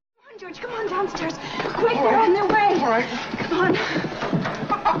George, come on downstairs. Quick, they're on their way. All right. Come on.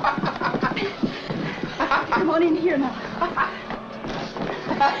 Come on in here now.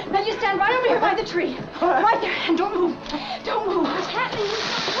 Now you stand right over here by the tree. Right there, and don't move. Don't move. What's happening?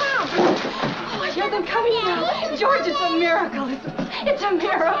 Oh, I hear them coming now. George, it's a miracle. It's a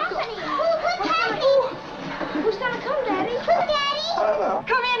miracle. What's happening? Who's gonna come, Daddy? Who, Daddy?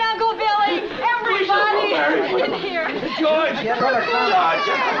 Come in, Uncle Billy. Everybody in here. George! Yeah, brother, come on.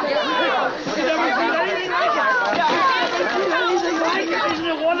 Has never seen anything like it. Isn't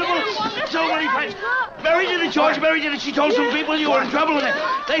it wonderful? So many friends. Mary did it, George. Mary did it. She told some people you were in trouble with it.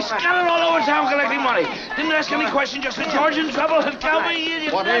 They scattered all over town collecting money. Didn't ask any questions. Just said, George in trouble. Tell me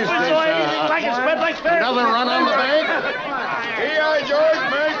you What never is saw this, anything like it. Spread like fair. Another run on the bank? Here, George.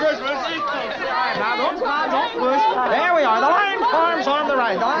 Merry Christmas. Now, don't push. There we are. The line forms on the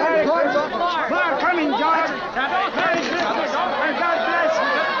right. The line forms on the right. We're coming, George. Now, don't Merry Christmas. And God bless you.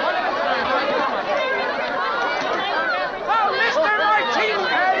 Oh, Mr. Martini.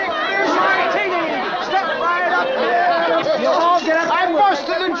 Here's Martini. Step right up here. You'll all get up. I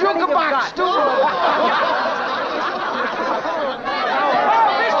busted the jukebox, too. Oh,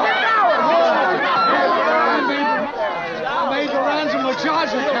 Mr. Howard. Major Ransom will charge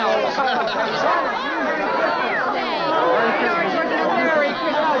us now. I'm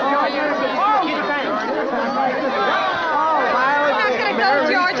not gonna go,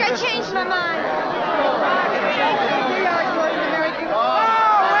 George. I changed my mind.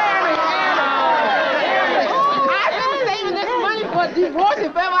 I've been saving this money for a divorce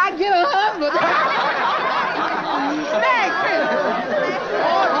if ever I get a husband. Merry Christmas.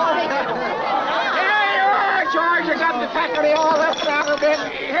 Here you are, George. You got the faculty all left out of it.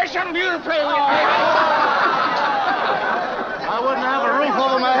 Here's some you to play with, baby. I wouldn't have a roof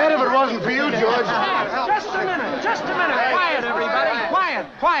over my head if it wasn't for you, George. Just a minute. Just a minute. Quiet, everybody.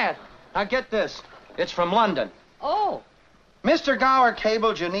 Quiet. Now get this. It's from London. Oh. Mr. Gower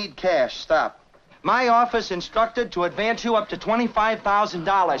cabled you need cash. Stop. My office instructed to advance you up to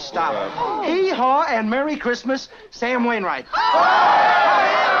 $25,000. Stop. Hee-haw and Merry Christmas, Sam Wainwright. And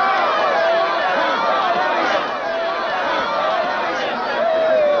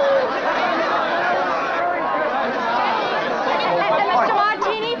Mr.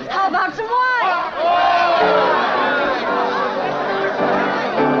 Martini, how about some wine?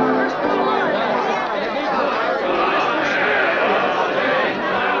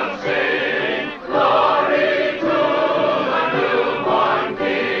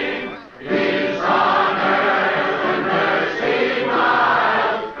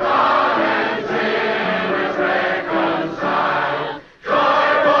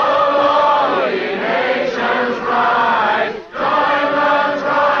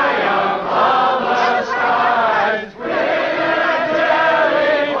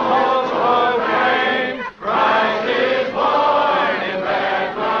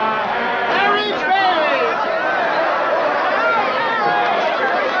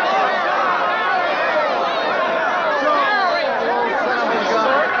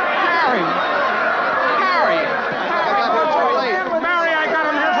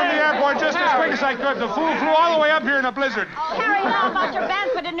 The fool flew all the way up here in a blizzard. Harry, how about your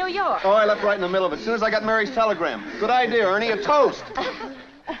Banford in New York? Oh, I left right in the middle of it. As soon as I got Mary's telegram. Good idea, Ernie. A toast.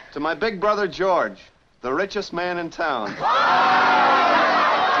 To my big brother, George, the richest man in town.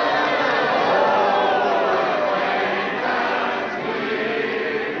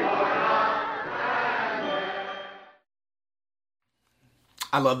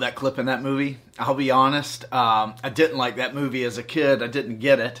 I love that clip in that movie. I'll be honest, I didn't like that movie as a kid. I didn't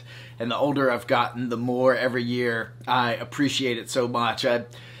get it. And the older I've gotten, the more every year I appreciate it so much. I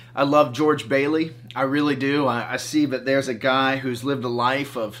love George Bailey. I really do. I see that there's a guy who's lived a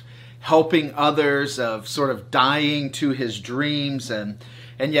life of helping others, of sort of dying to his dreams. And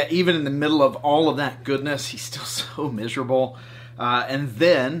yet even in the middle of all of that goodness, he's still so miserable. And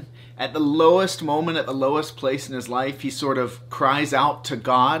then at the lowest moment, at the lowest place in his life, he sort of cries out to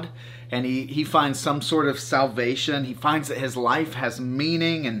God, and he finds some sort of salvation. He finds that his life has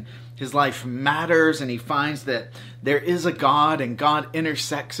meaning and his life matters, and he finds that there is a God, and God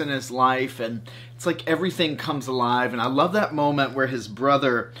intersects in his life, and it's like everything comes alive. And I love that moment where his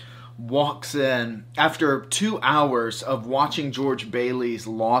brother walks in after 2 hours of watching George Bailey's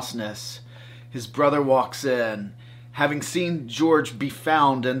lostness. His brother walks in, having seen George be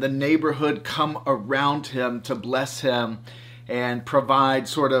found, and the neighborhood come around him to bless him and provide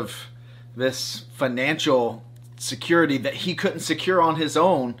sort of this financial security that he couldn't secure on his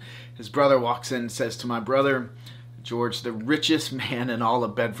own. His brother walks in and says to my brother, George, the richest man in all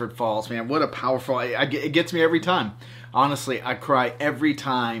of Bedford Falls. Man, what a powerful... It gets me every time honestly, I cry every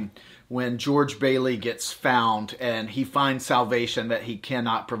time when George Bailey gets found and he finds salvation that he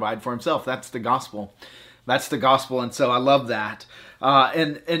cannot provide for himself. That's the gospel. That's the gospel, and so I love that.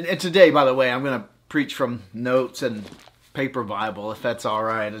 And today, by the way, I'm going to preach from notes and paper Bible, if that's all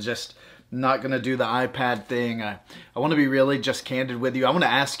right. I'm just not going to do the iPad thing. I want to be really just candid with you. I want to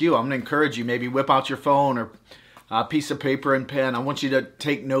ask you, I'm going to encourage you, maybe whip out your phone or a piece of paper and pen. I want you to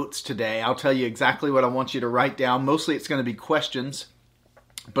take notes today. I'll tell you exactly what I want you to write down. Mostly it's going to be questions,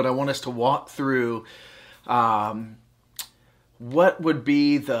 but I want us to walk through what would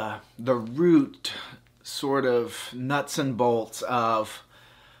be the root sort of nuts and bolts of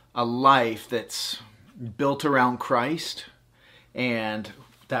a life that's built around Christ, and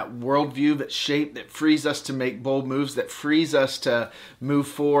that worldview that's shaped, that frees us to make bold moves, that frees us to move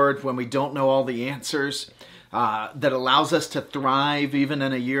forward when we don't know all the answers, that allows us to thrive even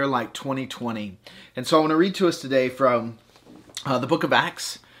in a year like 2020. And so I want to read to us today from the book of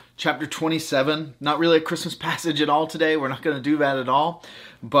Acts, chapter 27. Not really a Christmas passage at all today. We're not going to do that at all.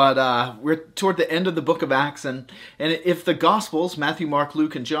 But we're toward the end of the book of Acts. And if the Gospels, Matthew, Mark,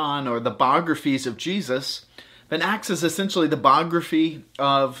 Luke, and John, are the biographies of Jesus, then Acts is essentially the biography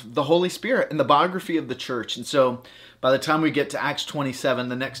of the Holy Spirit and the biography of the church. And so by the time we get to Acts 27,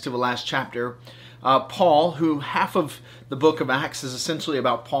 the next to the last chapter, Paul, who half of the book of Acts is essentially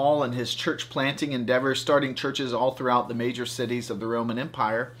about Paul and his church planting endeavors, starting churches all throughout the major cities of the Roman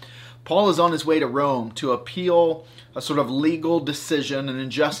Empire. Paul is on his way to Rome to appeal a sort of legal decision and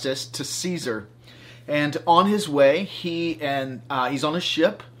injustice to Caesar. And on his way, he's on a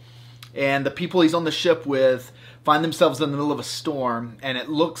ship, and the people he's on the ship with find themselves in the middle of a storm, and it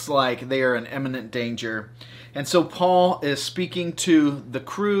looks like they are in imminent danger. And so Paul is speaking to the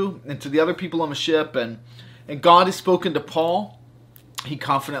crew and to the other people on the ship, and God has spoken to Paul. He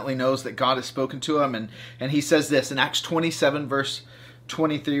confidently knows that God has spoken to him, and he says this in Acts 27, verse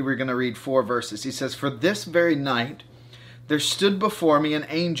 23, we're going to read 4 verses. He says, "For this very night there stood before me an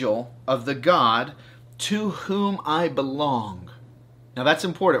angel of the God to whom I belong." Now that's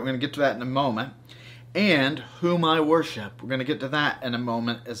important. We're going to get to that in a moment. "And whom I worship." We're going to get to that in a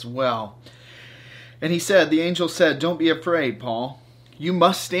moment as well. And he said, the angel said, "Don't be afraid, Paul. You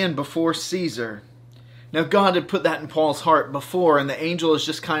must stand before Caesar." Now God had put that in Paul's heart before, and the angel is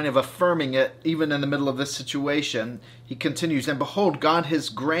just kind of affirming it even in the middle of this situation. He continues, "And behold, God has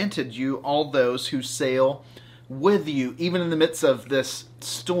granted you all those who sail with you." Even in the midst of this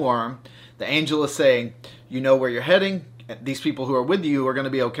storm, the angel is saying, you know where you're heading. These people who are with you are going to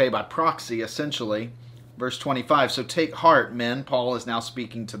be okay by proxy, essentially. Verse 25, "So take heart, men," Paul is now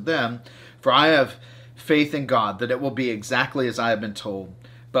speaking to them, "for I have faith in God that it will be exactly as I have been told.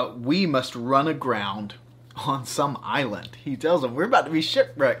 But we must run aground on some island." He tells them, we're about to be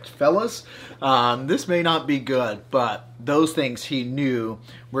shipwrecked, fellas. This may not be good, but those things he knew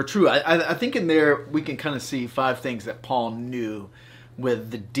were true. I think in there we can kind of see 5 things that Paul knew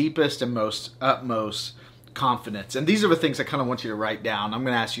with the deepest and utmost confidence. And these are the things I kind of want you to write down. I'm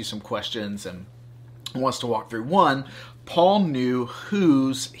going to ask you some questions and I want us to walk through. 1, Paul knew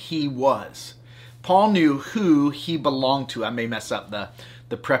whose he was. Paul knew who he belonged to. I may mess up the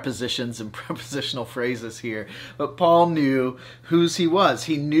prepositions and prepositional phrases here, but Paul knew whose he was.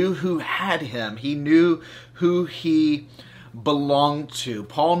 He knew who had him. He knew who he belonged to.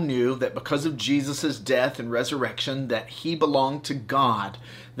 Paul knew that because of Jesus' death and resurrection that he belonged to God,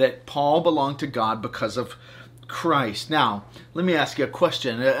 that Paul belonged to God because of Christ. Now, let me ask you a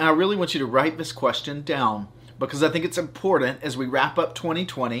question, and I really want you to write this question down because I think it's important as we wrap up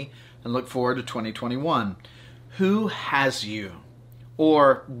 2020 and look forward to 2021. Who has you?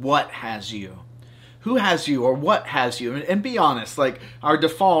 Or what has you? Who has you or what has you? And be honest, like our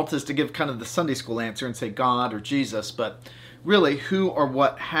default is to give kind of the Sunday school answer and say God or Jesus, but really who or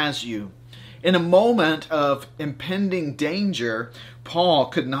what has you? In a moment of impending danger, Paul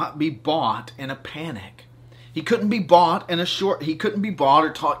could not be bought in a panic. He couldn't be bought he couldn't be bought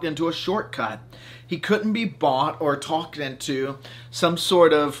or talked into a shortcut. He couldn't be bought or talked into some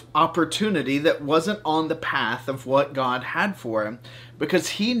sort of opportunity that wasn't on the path of what God had for him because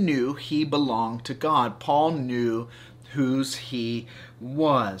he knew he belonged to God. Paul knew whose he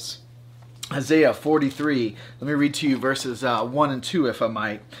was. Isaiah 43, let me read to you verses 1 and 2 if I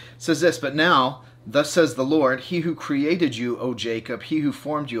might. It says this, "But now, thus says the Lord, He who created you, O Jacob, He who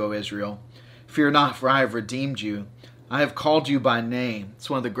formed you, O Israel. Fear not, for I have redeemed you. I have called you by name." It's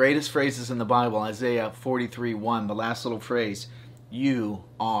one of the greatest phrases in the Bible, Isaiah 43:1, the last little phrase. "You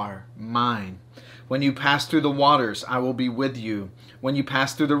are mine. When you pass through the waters, I will be with you. When you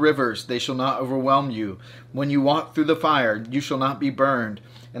pass through the rivers, they shall not overwhelm you. When you walk through the fire, you shall not be burned,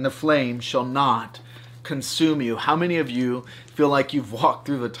 and the flame shall not consume you? How many of you feel like you've walked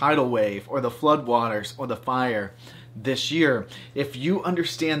through the tidal wave or the floodwaters or the fire this year? If you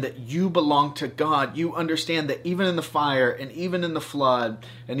understand that you belong to God, you understand that even in the fire and even in the flood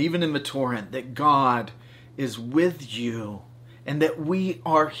and even in the torrent, that God is with you and that we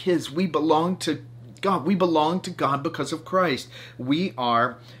are His. We belong to God. We belong to God because of Christ. We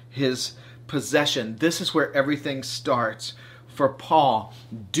are His possession. This is where everything starts. For Paul,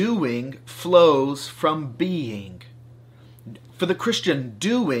 doing flows from being. For the Christian,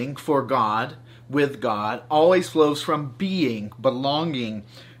 doing for God, with God, always flows from being, belonging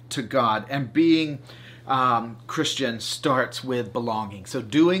to God. And being Christian starts with belonging. So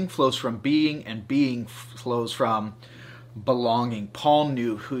doing flows from being, and being flows from belonging. Paul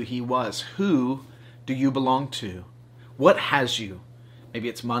knew who he was. Who do you belong to? What has you? Maybe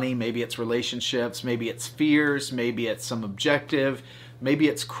it's money, maybe it's relationships, maybe it's fears, maybe it's some objective, maybe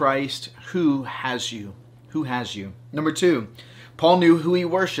it's Christ. Who has you? Who has you? Number 2, Paul knew who he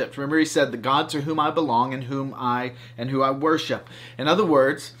worshiped. Remember, he said, the God to whom I belong and who I worship. In other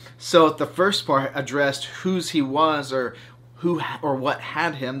words, so the first part addressed whose he was or who or what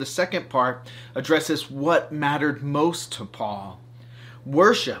had him. The second part addresses what mattered most to Paul.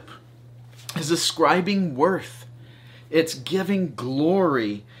 Worship is ascribing worth. It's giving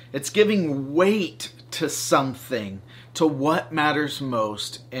glory. It's giving weight to something, to what matters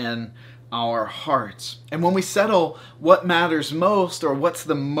most in our hearts. And when we settle what matters most, or what's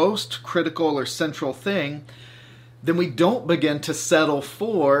the most critical or central thing, then we don't begin to settle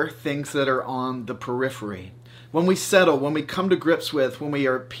for things that are on the periphery. When we settle, when we come to grips with, when we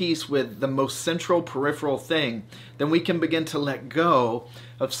are at peace with the most central peripheral thing, then we can begin to let go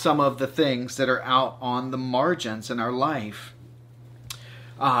of some of the things that are out on the margins in our life.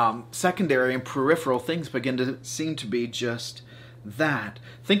 Secondary and peripheral things begin to seem to be just that.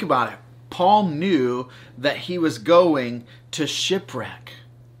 Think about it. Paul knew that he was going to shipwreck.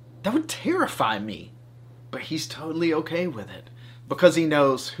 That would terrify me. But he's totally okay with it because he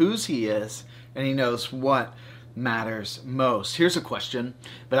knows whose he is and he knows what matters most. Here's a question,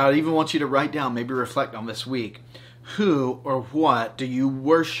 but I even want you to write down, maybe reflect on this week. Who or what do you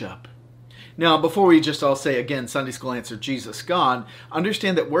worship? Now, before we just all say again, Sunday School answer, Jesus, God,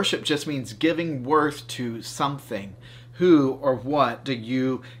 understand that worship just means giving worth to something. Who or what do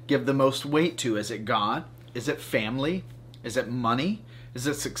you give the most weight to? Is it God? Is it family? Is it money? Is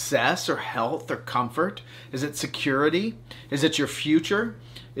it success or health or comfort? Is it security? Is it your future?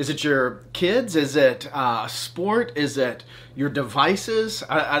 Is it your kids? Is it sport? Is it your devices?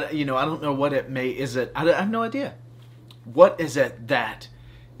 I don't know what it may. Is it? I have no idea. What is it that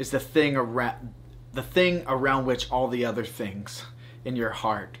is the thing around which all the other things in your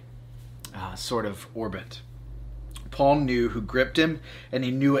heart sort of orbit? Paul knew who gripped him, and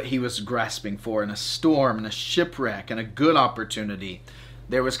he knew what he was grasping for. In a storm, in a shipwreck, in a good opportunity,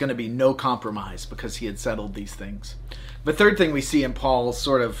 there was going to be no compromise because he had settled these things. The third thing we see in Paul's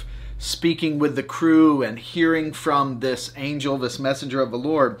sort of speaking with the crew and hearing from this angel, this messenger of the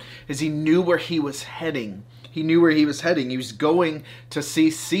Lord, is he knew where he was heading. He knew where he was heading. He was going to see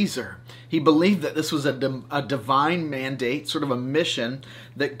Caesar. He believed that this was a divine mandate, sort of a mission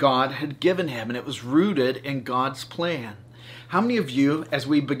that God had given him, and it was rooted in God's plan. How many of you, as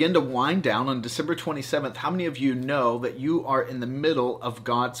we begin to wind down on December 27th, how many of you know that you are in the middle of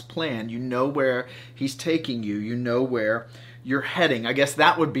God's plan? You know where He's taking you. You know where you're heading. I guess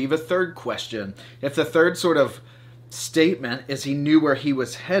that would be the third question. If the third sort of statement is he knew where he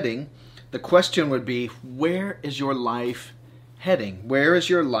was heading, the question would be, where is your life heading? Where is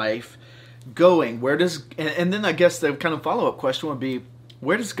your life going? And then I guess the kind of follow-up question would be,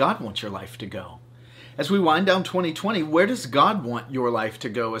 where does God want your life to go? As we wind down 2020, where does God want your life to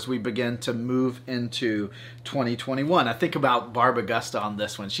go as we begin to move into 2021? I think about Barb Augusta on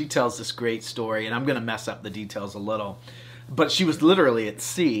this one. She tells this great story, and I'm going to mess up the details a little. But she was literally at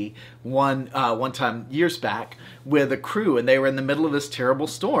sea one time years back with a crew, and they were in the middle of this terrible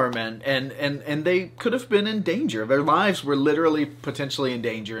storm, and they could have been in danger. Their lives were literally potentially in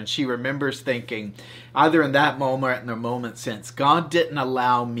danger. And she remembers thinking, either in that moment or in the moment since, God didn't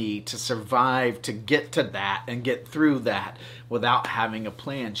allow me to survive to get to that and get through that without having a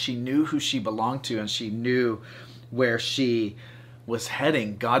plan. She knew who she belonged to, and she knew where she was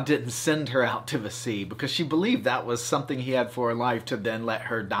heading. God didn't send her out to the sea because she believed that was something He had for her life, to then let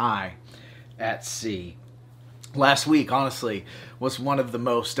her die at sea. Last week, honestly, was one of the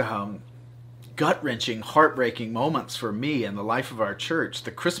most gut-wrenching, heartbreaking moments for me in the life of our church.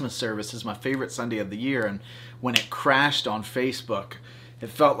 The Christmas service is my favorite Sunday of the year, and when it crashed on Facebook,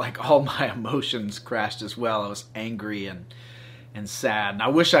 it felt like all my emotions crashed as well. I was angry and and sad. And I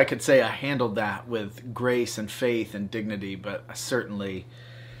wish I could say I handled that with grace and faith and dignity, but I certainly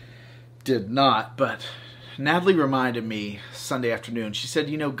did not. But Natalie reminded me Sunday afternoon, she said,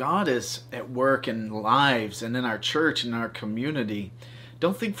 God is at work in lives and in our church and our community.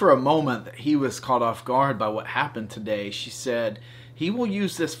 Don't think for a moment that he was caught off guard by what happened today. She said, he will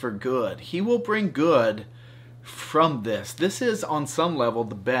use this for good. He will bring good from this. This is on some level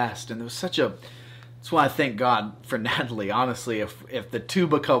the best. And it was that's why I thank God for Natalie. Honestly, if the two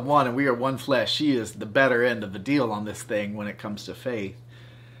become one and we are one flesh, she is the better end of the deal on this thing when it comes to faith.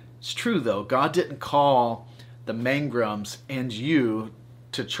 It's true, though. God didn't call the Mangrams and you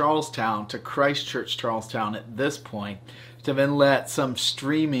to Charlestown, to Christ Church Charlestown at this point, to then let some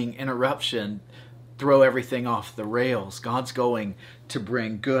streaming interruption throw everything off the rails. God's going to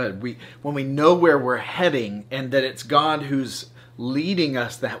bring good. When we know where we're heading and that it's God who's leading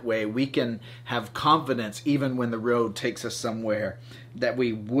us that way, we can have confidence even when the road takes us somewhere that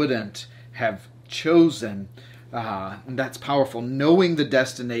we wouldn't have chosen. And that's powerful. Knowing the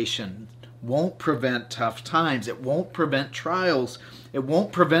destination won't prevent tough times. It won't prevent trials. It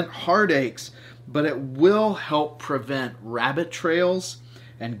won't prevent heartaches, but it will help prevent rabbit trails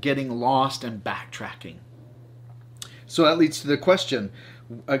and getting lost and backtracking. So that leads to the question,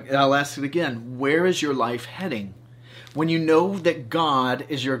 I'll ask it again, where is your life heading? When you know that God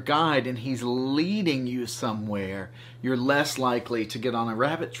is your guide and he's leading you somewhere, you're less likely to get on a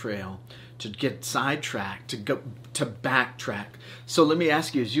rabbit trail, to get sidetracked, to backtrack. So let me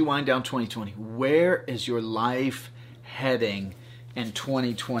ask you, as you wind down 2020, where is your life heading in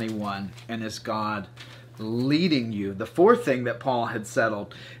 2021? And is God leading you? The fourth thing that Paul had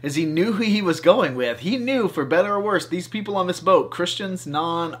settled is he knew who he was going with. He knew, for better or worse, these people on this boat, Christians,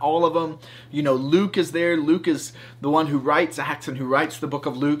 all of them. Luke is there. Luke is the one who writes Acts and who writes the book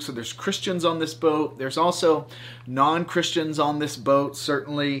of Luke. So there's Christians on this boat. There's also non-Christians on this boat,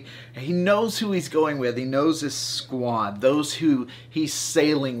 certainly. He knows who he's going with. He knows his squad, those who he's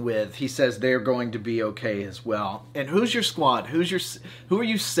sailing with. He says they're going to be okay as well. And who's your squad? Who are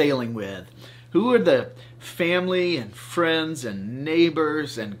you sailing with? Who are the family and friends and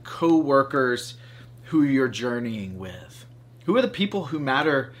neighbors and co-workers who you're journeying with? Who are the people who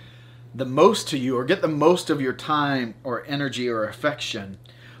matter the most to you or get the most of your time or energy or affection?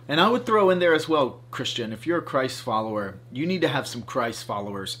 And I would throw in there as well, Christian, if you're a Christ follower, you need to have some Christ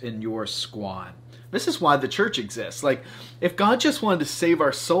followers in your squad. This is why the church exists. Like, if God just wanted to save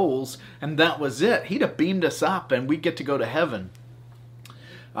our souls and that was it, he'd have beamed us up and we'd get to go to heaven.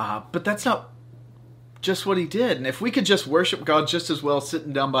 But that's not just what he did. And if we could just worship God just as well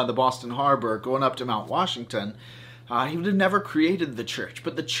sitting down by the Boston Harbor or going up to Mount Washington, he would have never created the church.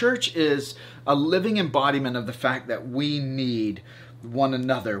 But the church is a living embodiment of the fact that we need one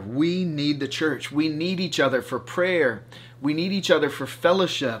another. We need the church. We need each other for prayer. We need each other for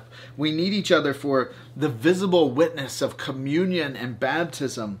fellowship. We need each other for the visible witness of communion and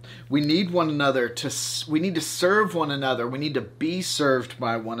baptism. We need one another we need to serve one another. We need to be served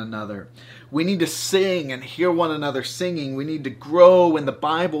by one another. We need to sing and hear one another singing. We need to grow in the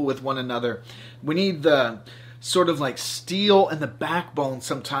Bible with one another. We need the sort of like steel and the backbone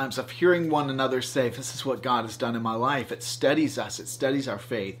sometimes of hearing one another say, this is what God has done in my life. It steadies us. It steadies our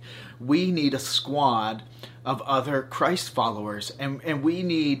faith. We need a squad of other Christ followers. And we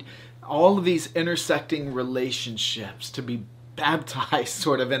need all of these intersecting relationships to be baptized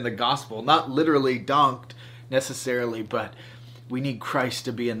sort of in the gospel. Not literally dunked necessarily, but we need Christ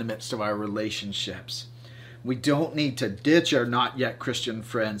to be in the midst of our relationships. We don't need to ditch our not yet Christian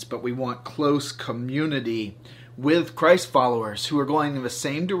friends, but we want close community with Christ followers who are going in the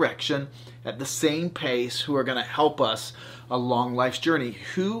same direction, at the same pace, who are going to help us along life's journey.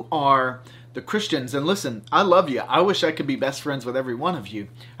 Who are the Christians? And listen, I love you. I wish I could be best friends with every one of you.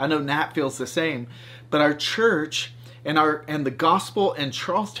 I know Nat feels the same. But our church and the gospel and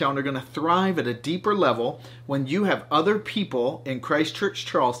Charlestown are going to thrive at a deeper level when you have other people in Christ Church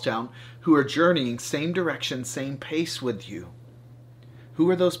Charlestown who are journeying same direction, same pace with you. Who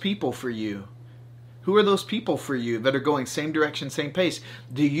are those people for you? Who are those people for you that are going same direction, same pace?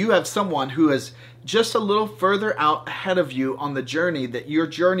 Do you have someone who is just a little further out ahead of you on the journey that you're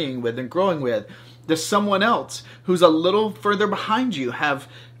journeying with and growing with? Does someone else who's a little further behind you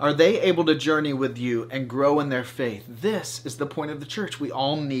are they able to journey with you and grow in their faith? This is the point of the church. We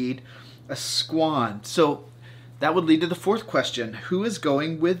all need a squad. So that would lead to the fourth question. Who is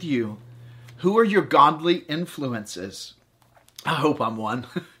going with you? Who are your godly influences? I hope I'm one.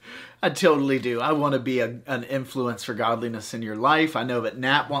 I totally do. I want to be an influence for godliness in your life. I know that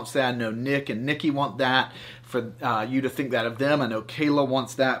Nat wants that. I know Nick and Nikki want that, for you to think that of them. I know Kayla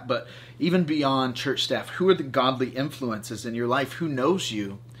wants that. But even beyond church staff, who are the godly influences in your life? Who knows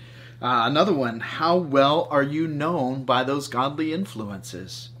you? Another one, how well are you known by those godly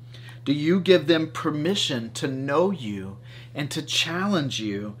influences? Do you give them permission to know you and to challenge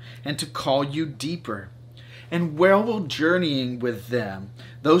you and to call you deeper? And where will journeying with them,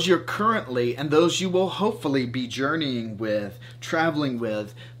 those you're currently and those you will hopefully be journeying with, traveling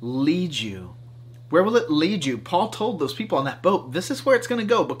with, lead you? Where will it lead you? Paul told those people on that boat, this is where it's going to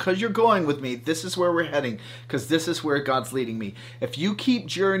go. Because you're going with me, this is where we're heading. Because this is where God's leading me. If you keep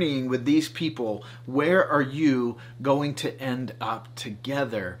journeying with these people, where are you going to end up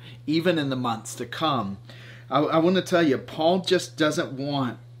together, even in the months to come? I want to tell you, Paul just doesn't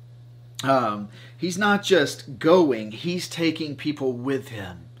want... he's not just going, he's taking people with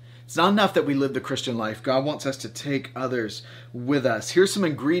him. It's not enough that we live the Christian life. God wants us to take others with us. Here's some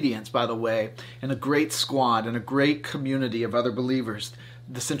ingredients, by the way, in a great squad, in a great community of other believers.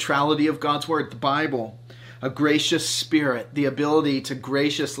 The centrality of God's Word, the Bible, a gracious spirit, the ability to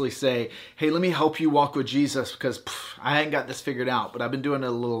graciously say, hey, let me help you walk with Jesus because I ain't got this figured out, but I've been doing it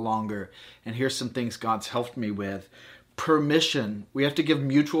a little longer. And here's some things God's helped me with. Permission. We have to give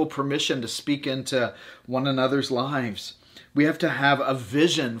mutual permission to speak into one another's lives. We have to have a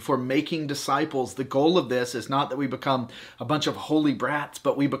vision for making disciples. The goal of this is not that we become a bunch of holy brats,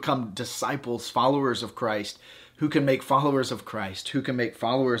 but we become disciples, followers of Christ, who can make followers of Christ, who can make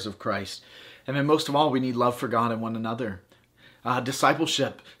followers of Christ. And then most of all, we need love for God and one another.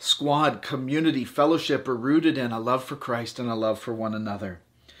 Discipleship, squad, community, fellowship are rooted in a love for Christ and a love for one another.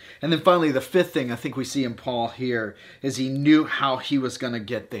 And then finally, the fifth thing I think we see in Paul here is he knew how he was going to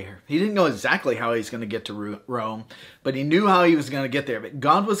get there. He didn't know exactly how he's going to get to Rome, but he knew how he was going to get there. But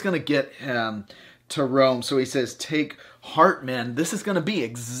God was going to get him to Rome. So he says, take heart, men. This is going to be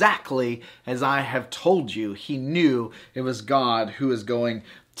exactly as I have told you. He knew it was God who was going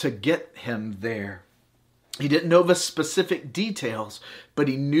to get him there. He didn't know the specific details, but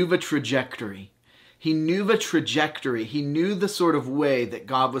he knew the trajectory. He knew the trajectory. He knew the sort of way that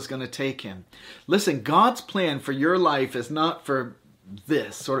God was going to take him. Listen, God's plan for your life is not for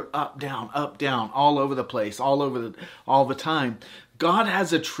this sort of up, down, all over the place, all the time. God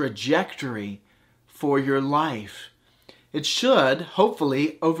has a trajectory for your life. It should,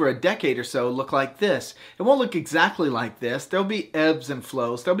 hopefully, over a decade or so, look like this. It won't look exactly like this. There'll be ebbs and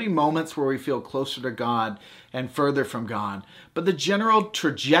flows. There'll be moments where we feel closer to God and further from God. But the general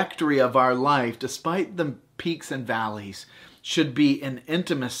trajectory of our life, despite the peaks and valleys, should be in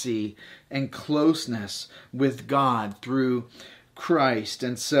intimacy and closeness with God through Christ.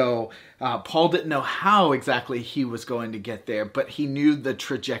 And so Paul didn't know how exactly he was going to get there, but he knew the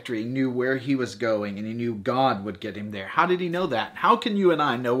trajectory, he knew where he was going, and he knew God would get him there. How did he know that? How can you and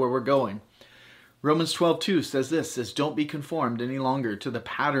I know where we're going? Romans 12:2 says, don't be conformed any longer to the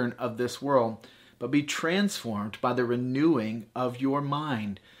pattern of this world, but be transformed by the renewing of your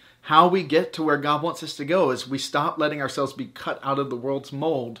mind. How we get to where God wants us to go is we stop letting ourselves be cut out of the world's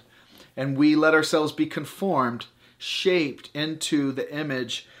mold, and we let ourselves be conformed, shaped into the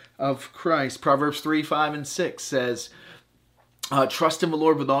image of Christ. Proverbs 3:5-6 says, trust in the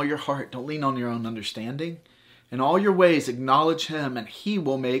Lord with all your heart. Don't lean on your own understanding. In all your ways acknowledge him, and he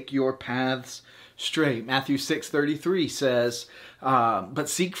will make your paths straight. Matthew 6:33 says, but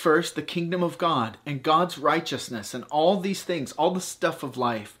seek first the kingdom of God and God's righteousness, and all these things, all the stuff of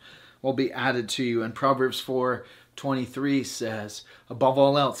life will be added to you. And Proverbs 4:23 says, above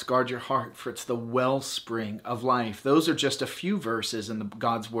all else, guard your heart, for it's the wellspring of life. Those are just a few verses in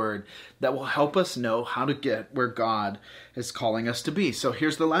God's Word that will help us know how to get where God is calling us to be. So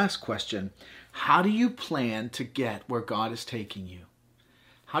here's the last question. How do you plan to get where God is taking you?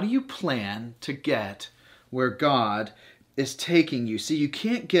 How do you plan to get where God is taking you? See, you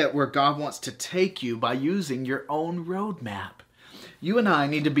can't get where God wants to take you by using your own roadmap. You and I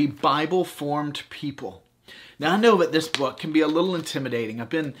need to be Bible-formed people. Now, I know that this book can be a little intimidating. I've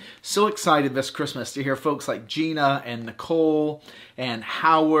been so excited this Christmas to hear folks like Gina and Nicole and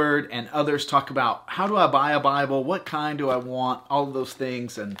Howard and others talk about how do I buy a Bible, what kind do I want, all of those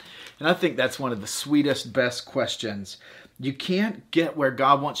things. And I think that's one of the sweetest, best questions. You can't get where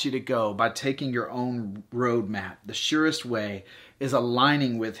God wants you to go by taking your own roadmap. The surest way is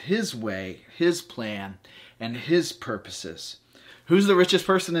aligning with his way, his plan, and his purposes. Who's the richest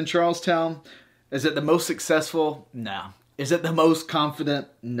person in Charlestown? Is it the most successful? No. Is it the most confident?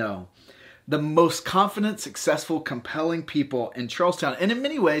 No. The most confident, successful, compelling people in Charlestown, and in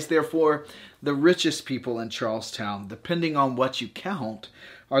many ways, therefore, the richest people in Charlestown, depending on what you count,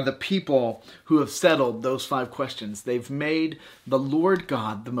 are the people who have settled those 5 questions. They've made the Lord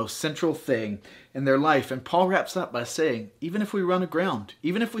God the most central thing in their life. And Paul wraps up by saying, even if we run aground,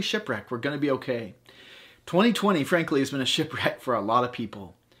 even if we shipwreck, we're going to be okay. 2020, frankly, has been a shipwreck for a lot of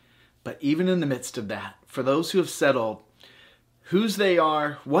people. But even in the midst of that, for those who have settled whose they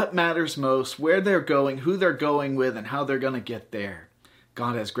are, what matters most, where they're going, who they're going with, and how they're going to get there,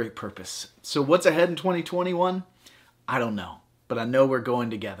 God has great purpose. So what's ahead in 2021? I don't know, but I know we're going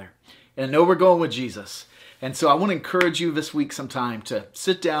together. And I know we're going with Jesus. And so I want to encourage you this week sometime to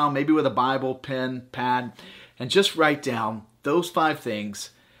sit down, maybe with a Bible, pen, pad, and just write down those 5 things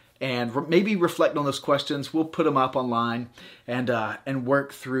and maybe reflect on those questions. We'll put them up online and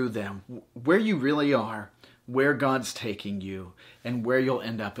work through them. Where you really are, where God's taking you, and where you'll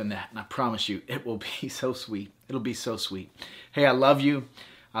end up in that. And I promise you, it will be so sweet. It'll be so sweet. Hey, I love you.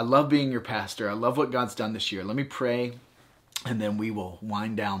 I love being your pastor. I love what God's done this year. Let me pray, and then we will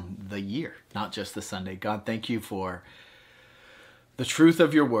wind down the year, not just the Sunday. God, thank you for the truth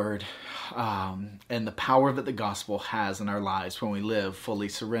of your word and the power that the gospel has in our lives when we live fully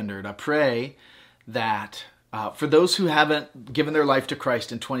surrendered. I pray that for those who haven't given their life to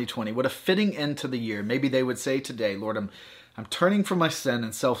Christ in 2020, what a fitting end to the year. Maybe they would say today, Lord, I'm turning from my sin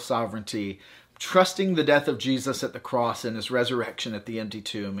and self-sovereignty, trusting the death of Jesus at the cross and his resurrection at the empty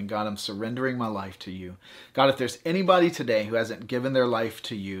tomb. And God, I'm surrendering my life to you. God, if there's anybody today who hasn't given their life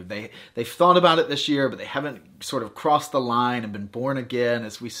to you, they've thought about it this year, but they haven't sort of crossed the line and been born again,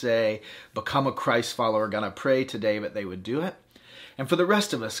 as we say, become a Christ follower. God, I pray today that they would do it. And for the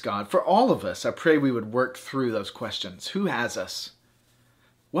rest of us, God, for all of us, I pray we would work through those questions. Who has us?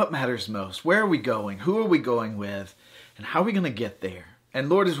 What matters most? Where are we going? Who are we going with? And how are we going to get there? And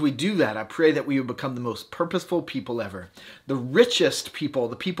Lord, as we do that, I pray that we would become the most purposeful people ever, the richest people,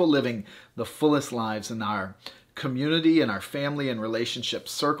 the people living the fullest lives in our community, in our family and relationship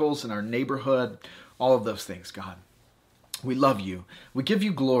circles, in our neighborhood, all of those things, God. We love you. We give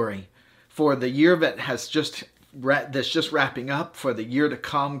you glory for the year that has that's just wrapping up, for the year to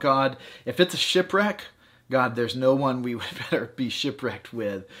come, God. If it's a shipwreck, God, there's no one we would better be shipwrecked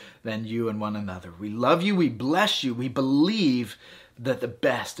with than you and one another. We love you. We bless you. We believe that the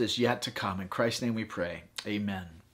best is yet to come. In Christ's name we pray. Amen.